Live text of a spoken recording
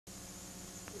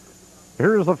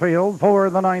Here's the field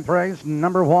for the ninth race.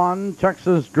 Number 1,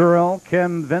 Texas Girl,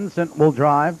 Kim Vincent will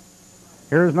drive.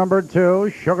 Here's number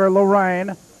 2, Sugar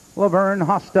Lorraine, Laverne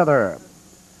Hostetler.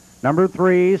 Number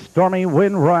 3, Stormy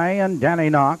Winray and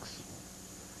Danny Knox.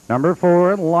 Number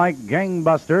 4, Like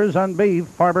Gangbusters and B.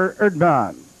 Farber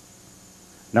Erdman.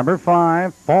 Number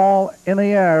 5, Fall in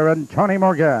the Air and Tony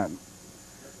Morgan.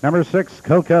 Number 6,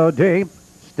 Coco D,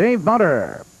 Steve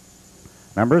Mutter.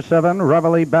 Number 7,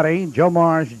 Reveille Betty, Joe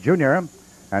Marsh Jr.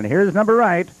 And here's number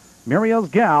 8, Muriel's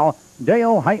Gal,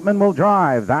 Dale Heitman will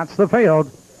drive. That's the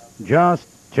field. Just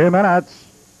 2 minutes.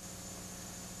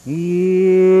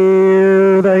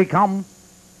 Here they come.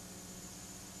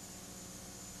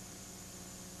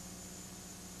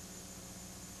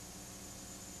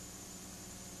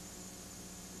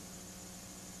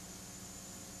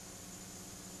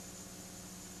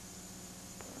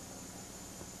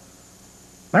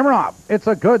 They're off. It's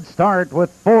a good start with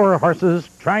 4 horses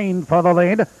trained for the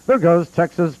lead. There goes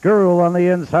Texas Girl on the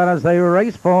inside as they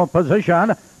race for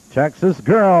position. Texas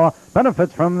Girl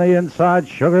benefits from the inside.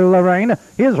 Sugar Lorraine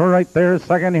is right there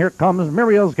second. Here comes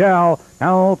Muriel's Gal.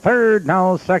 Now third,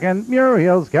 now second.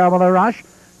 Muriel's Gal with a rush.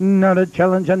 Now to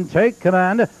challenge and take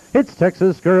command. It's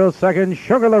Texas Girl second.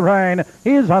 Sugar Lorraine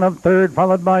is on of third,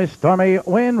 followed by Stormy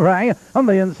Winray. On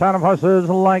the inside of horses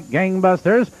Like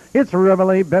Gangbusters, it's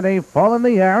Reveille Betty, Fall in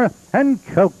the Air, and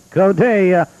Coco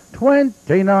Day.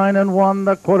 29 and 1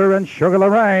 the quarter, and Sugar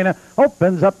Lorraine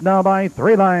opens up now by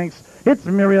 3 lengths. It's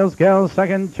Muriel's Gal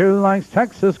second, 2 lengths.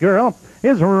 Texas Girl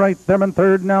is right there in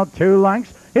third, now 2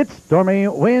 lengths. It's Stormy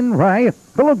Winray,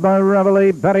 followed by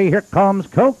Reveille Betty. Here comes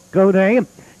Coco Day.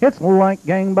 It's Like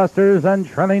Gangbusters and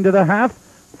trailing to the half.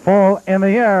 Fall in the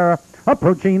Air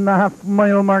approaching the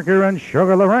half-mile marker, and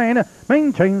Sugar Lorraine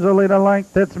maintains a lead of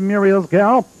length. It's Muriel's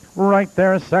Gal right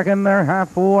there second. They're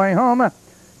halfway home.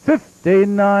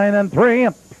 59 and 3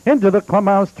 into the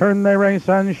clubhouse turn they race,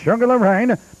 and Sugar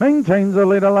Lorraine maintains a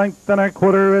lead of length and a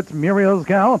quarter. It's Muriel's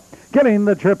Gal getting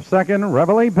the trip second.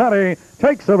 Reveille Betty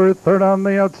takes over third on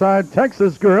the outside.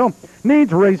 Texas Girl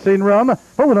needs racing room.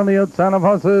 Forward on the outside of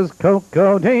horses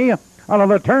Coco D. Out of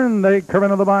the turn they curve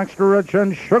into the box stretch,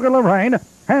 and Sugar Lorraine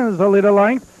has the lead of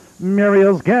length.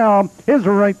 Muriel's Gal is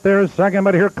right there second,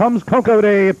 but here comes Coco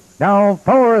D. Now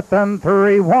fourth and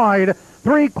 3 wide.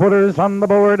 3/4 on the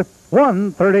board.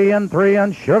 1:30 and 3,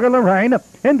 and Sugar Lorraine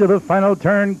into the final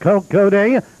turn. Coco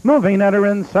Day moving at her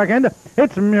in second.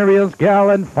 It's Muriel's Gal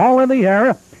and Fall in the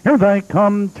Air. Here they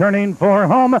come, turning for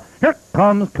home. Here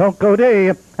comes Coco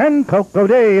Day, and Coco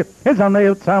Day is on the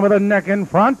outside with a neck in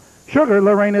front. Sugar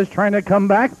Lorraine is trying to come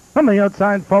back. On the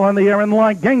outside, Fall in the Air, and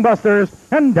Like Gangbusters.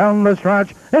 And down the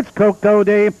stretch, it's Coco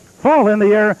Day. Fall in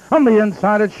the Air. On the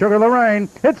inside, it's Sugar Lorraine.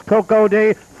 It's Coco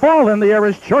Day. Fall in the Air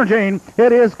is charging.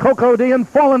 It is Coco Day and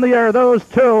Fall in the Air, those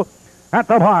two at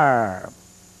the bar.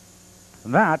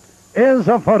 That is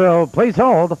a photo. Please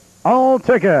hold all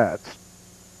tickets.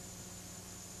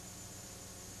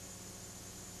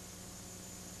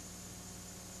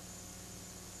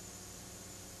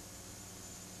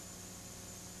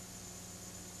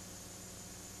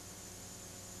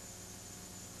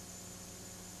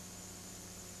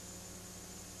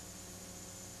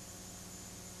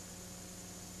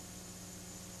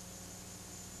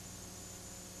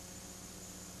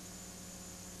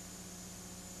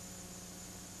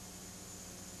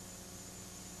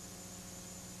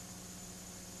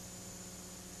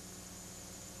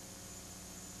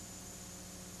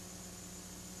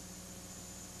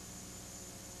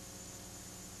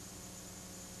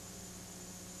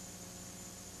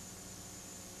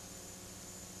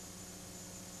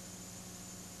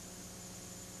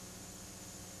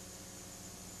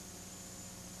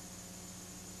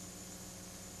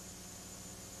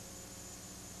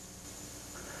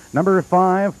 Number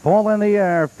 5, Fall in the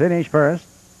Air, finished first.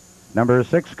 Number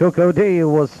 6, Coco D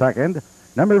was second.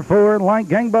 Number 4, Like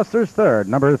Gangbusters, third.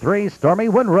 Number 3, Stormy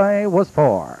Winray was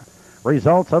 4.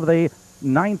 Results of the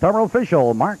 9th hour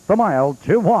official: Mark the Mile,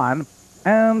 2-1,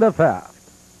 and the fifth.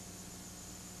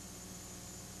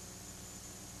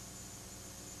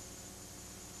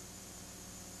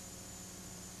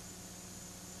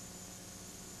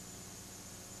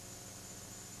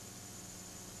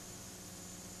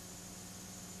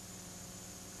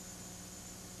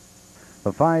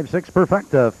 The 5-6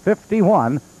 Perfecta,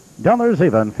 $51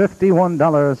 even,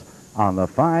 $51 on the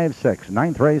 5-6.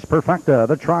 Ninth race Perfecta,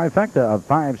 the trifecta of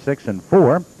 5, 6, and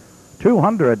 4,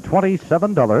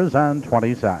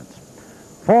 $227.20.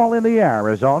 Fall in the Air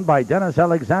is owned by Dennis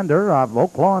Alexander of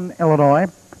Oak Lawn, Illinois,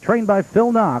 trained by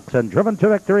Phil Knox and driven to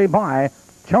victory by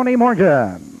Tony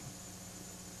Morgan.